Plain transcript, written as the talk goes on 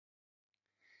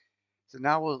So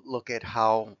now we'll look at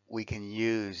how we can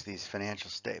use these financial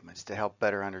statements to help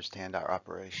better understand our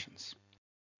operations.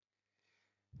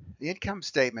 The income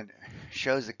statement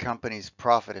shows the company's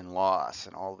profit and loss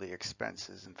and all the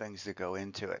expenses and things that go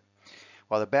into it,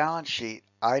 while the balance sheet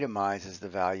itemizes the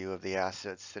value of the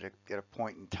assets at a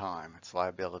point in time, its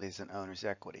liabilities and owner's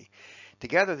equity.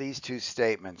 Together, these two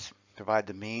statements provide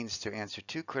the means to answer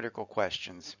two critical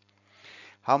questions.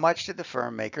 How much did the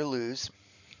firm make or lose?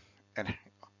 And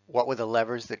what were the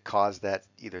levers that caused that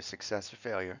either success or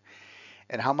failure?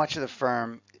 And how much is the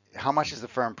firm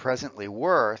presently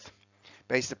worth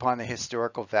based upon the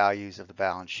historical values of the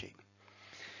balance sheet?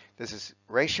 This is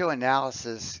ratio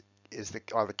analysis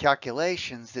are the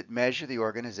calculations that measure the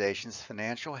organization's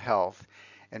financial health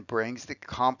and brings the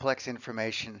complex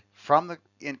information from the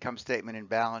income statement and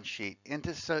balance sheet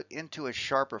into a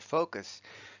sharper focus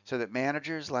so that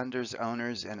managers, lenders,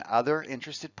 owners, and other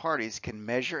interested parties can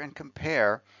measure and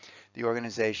compare the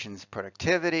organization's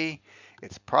productivity,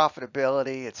 its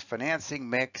profitability, its financing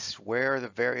mix, where the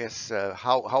various,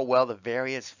 how well the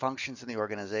various functions in the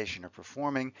organization are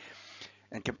performing,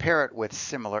 and compare it with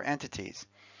similar entities.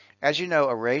 As you know,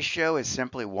 a ratio is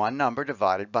simply one number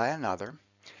divided by another.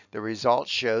 The result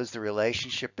shows the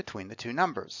relationship between the two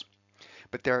numbers.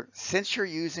 But since you're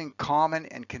using common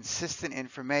and consistent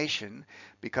information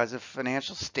because of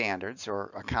financial standards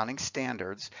or accounting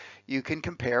standards, you can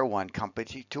compare one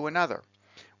company to another.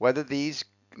 Whether these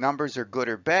numbers are good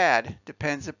or bad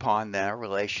depends upon their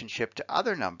relationship to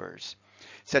other numbers,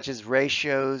 such as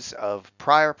ratios of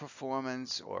prior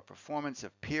performance or performance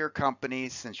of peer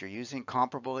companies. Since you're using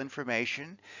comparable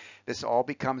information, this all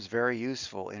becomes very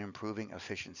useful in improving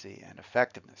efficiency and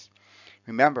effectiveness.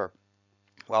 Remember,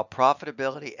 while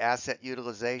profitability, asset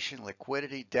utilization,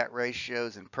 liquidity, debt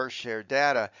ratios, and per share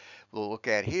data we'll look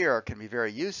at here can be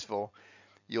very useful,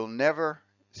 you'll never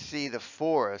see the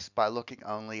forest by looking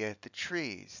only at the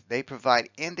trees. They provide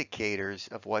indicators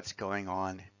of what's going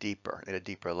on deeper, at a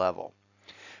deeper level.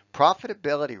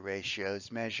 Profitability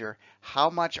ratios measure how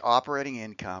much operating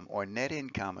income or net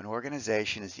income an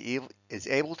organization is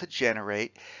able to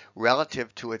generate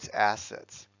relative to its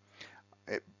assets,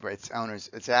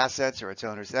 its assets or its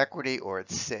owner's equity or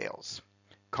its sales.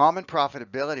 Common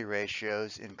profitability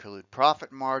ratios include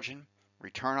profit margin,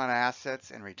 return on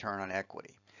assets, and return on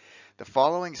equity. The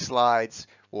following slides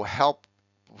will help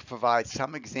provide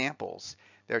some examples.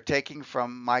 They're taking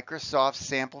from Microsoft's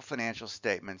sample financial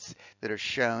statements that are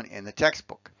shown in the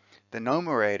textbook. The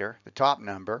numerator, the top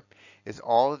number, is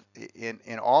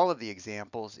in all of the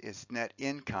examples is net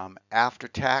income after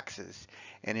taxes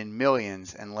and in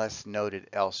millions unless noted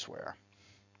elsewhere.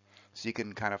 So you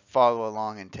can kind of follow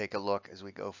along and take a look as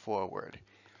we go forward.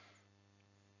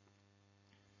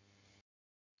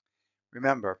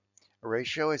 Remember, a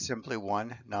ratio is simply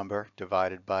one number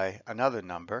divided by another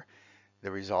number. The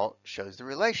result shows the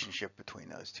relationship between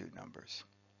those two numbers.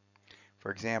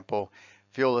 For example,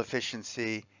 fuel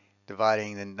efficiency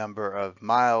dividing the number of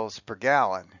miles per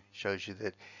gallon shows you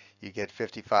that you get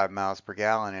 55 miles per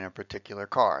gallon in a particular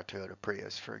car. A Toyota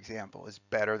Prius, for example, is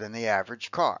better than the average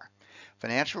car.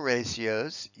 Financial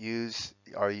ratios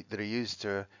that are used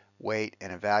to weight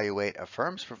and evaluate a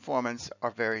firm's performance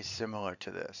are very similar to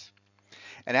this.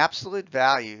 An absolute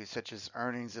value such as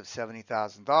earnings of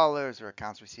 $70,000 or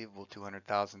accounts receivable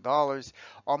 $200,000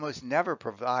 almost never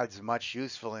provides much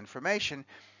useful information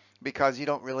because you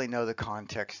don't really know the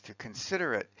context to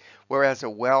consider it, whereas a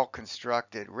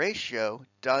well-constructed ratio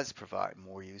does provide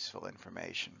more useful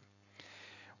information.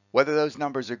 Whether those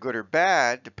numbers are good or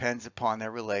bad depends upon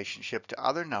their relationship to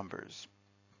other numbers.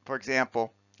 For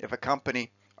example, if a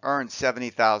company earns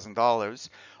 $70,000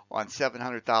 on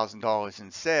 $700,000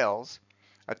 in sales,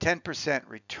 a 10%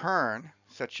 return,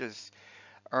 such as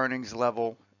earnings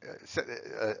level,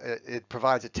 it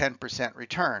provides a 10%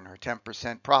 return or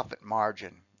 10% profit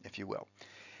margin, if you will.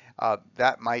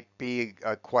 That might be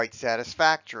quite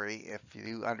satisfactory if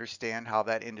you understand how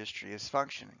that industry is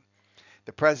functioning.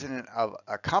 The president of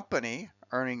a company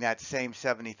earning that same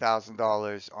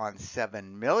 $70,000 on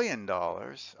 $7 million,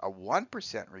 a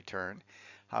 1% return,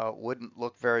 wouldn't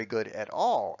look very good at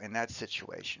all in that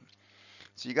situation.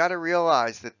 So you got to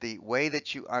realize that the way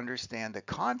that you understand the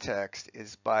context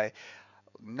is by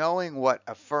knowing what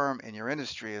a firm in your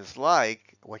industry is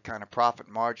like, what kind of profit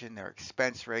margin, their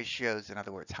expense ratios, in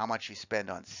other words, how much you spend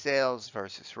on sales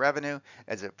versus revenue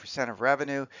as a percent of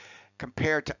revenue,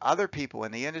 compared to other people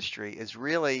in the industry is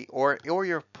really, or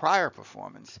your prior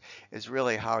performance is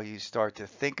really how you start to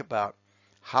think about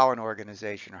how an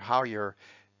organization or how you're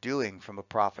doing from a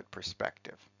profit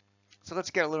perspective. So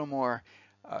let's get a little more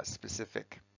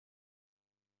specific.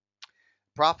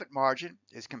 profit margin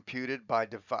is computed by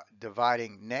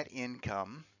dividing net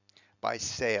income by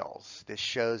sales. This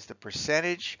shows the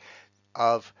percentage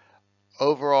of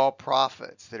overall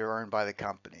profits that are earned by the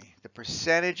company. The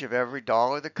percentage of every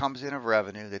dollar that comes in of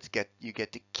revenue you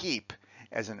get to keep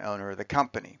as an owner of the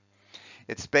company.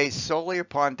 It's based solely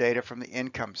upon data from the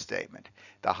income statement.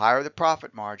 The higher the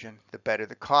profit margin, the better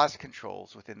the cost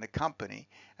controls within the company,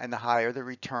 and the higher the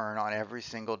return on every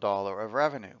single dollar of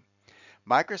revenue.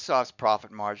 Microsoft's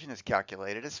profit margin is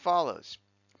calculated as follows.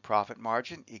 Profit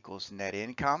margin equals net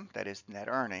income, that is net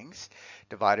earnings,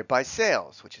 divided by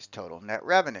sales, which is total net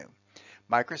revenue.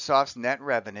 Microsoft's net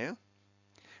revenue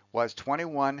was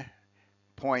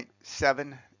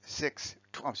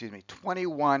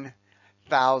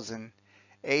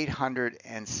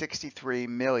 21,863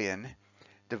 million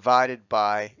divided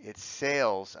by its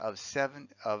sales of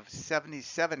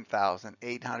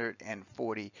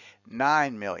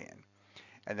 77,849 million,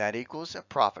 and that equals a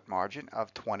profit margin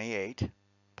of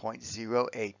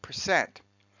 28.08%.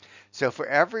 So for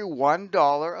every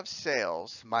 $1 of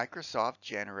sales, Microsoft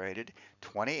generated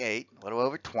a little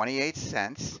over 28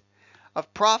 cents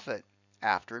of profit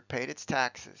after it paid its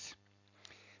taxes.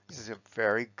 This is a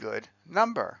very good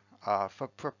number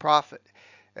for profit.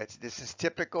 This is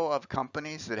typical of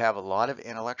companies that have a lot of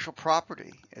intellectual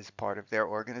property as part of their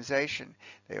organization.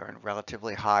 They earn a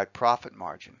relatively high profit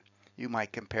margin. You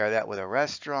might compare that with a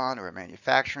restaurant or a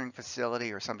manufacturing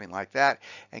facility or something like that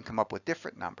and come up with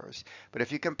different numbers. But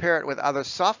if you compare it with other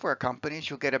software companies,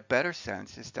 you'll get a better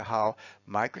sense as to how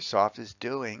Microsoft is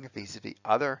doing vis-a-vis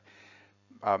other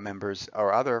members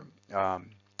or other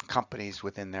companies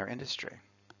within their industry.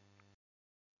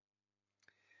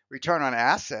 Return on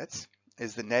assets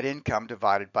is the net income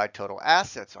divided by total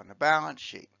assets on the balance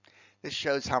sheet. This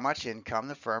shows how much income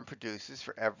the firm produces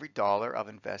for every dollar of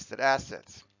invested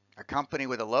assets. A company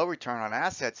with a low return on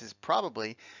assets is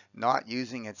probably not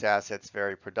using its assets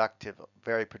very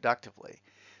productively.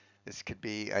 This could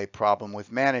be a problem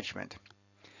with management.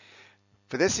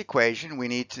 For this equation, we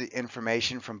need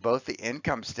information from both the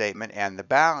income statement and the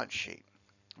balance sheet.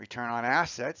 Return on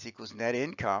assets equals net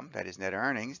income, that is net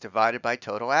earnings, divided by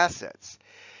total assets.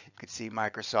 You can see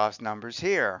Microsoft's numbers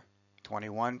here.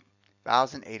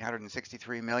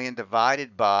 21,863 million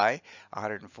divided by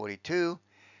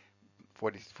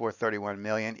 431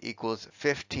 million equals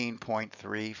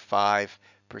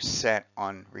 15.35%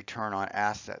 on return on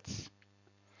assets.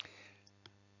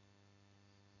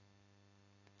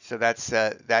 So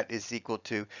that is equal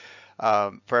to,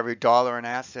 for every dollar in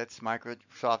assets,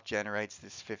 Microsoft generates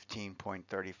this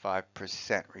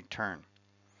 15.35% return.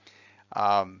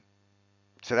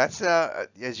 So that's,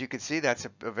 as you can see, that's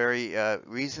a very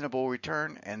reasonable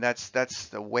return, and that's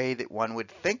the way that one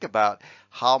would think about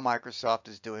how Microsoft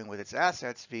is doing with its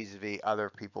assets vis-a-vis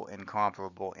other people in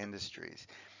comparable industries.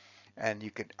 And you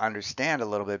could understand a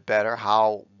little bit better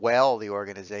how well the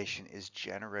organization is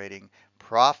generating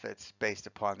profits based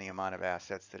upon the amount of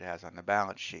assets that it has on the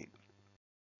balance sheet.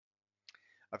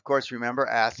 Of course, remember,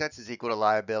 assets is equal to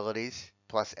liabilities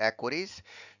plus equities.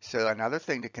 So another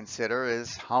thing to consider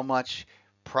is how much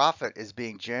profit is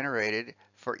being generated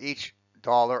for each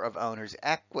dollar of owner's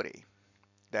equity.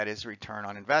 That is return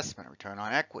on investment, return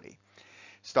on equity.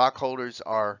 Stockholders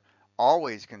are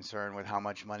always concerned with how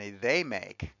much money they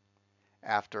make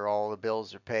after all the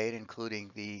bills are paid, including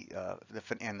the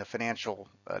financial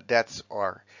debts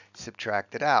are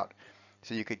subtracted out.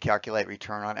 So you could calculate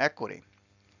return on equity.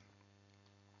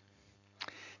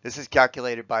 This is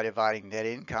calculated by dividing net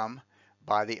income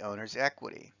by the owner's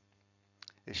equity.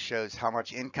 This shows how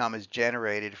much income is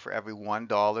generated for every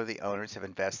 $1 the owners have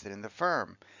invested in the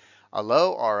firm. A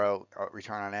low RO,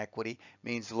 return on equity,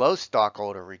 means low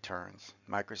stockholder returns.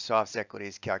 Microsoft's equity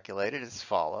is calculated as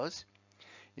follows.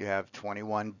 You have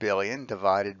 21 billion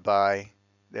divided by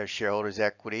their shareholders'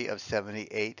 equity of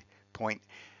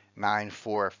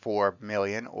 78.944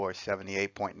 million, or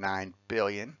 78.9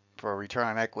 billion, for a return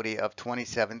on equity of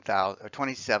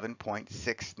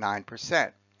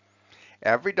 27.69%.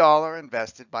 Every dollar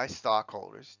invested by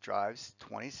stockholders drives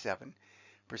 27%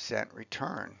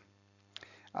 return.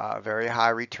 Very high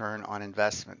return on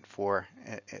investment for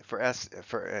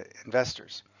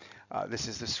investors. This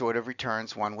is the sort of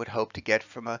returns one would hope to get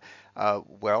from a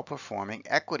well-performing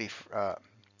equity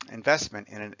investment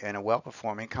in a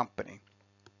well-performing company.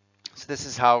 So this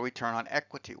is how return on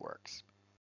equity works.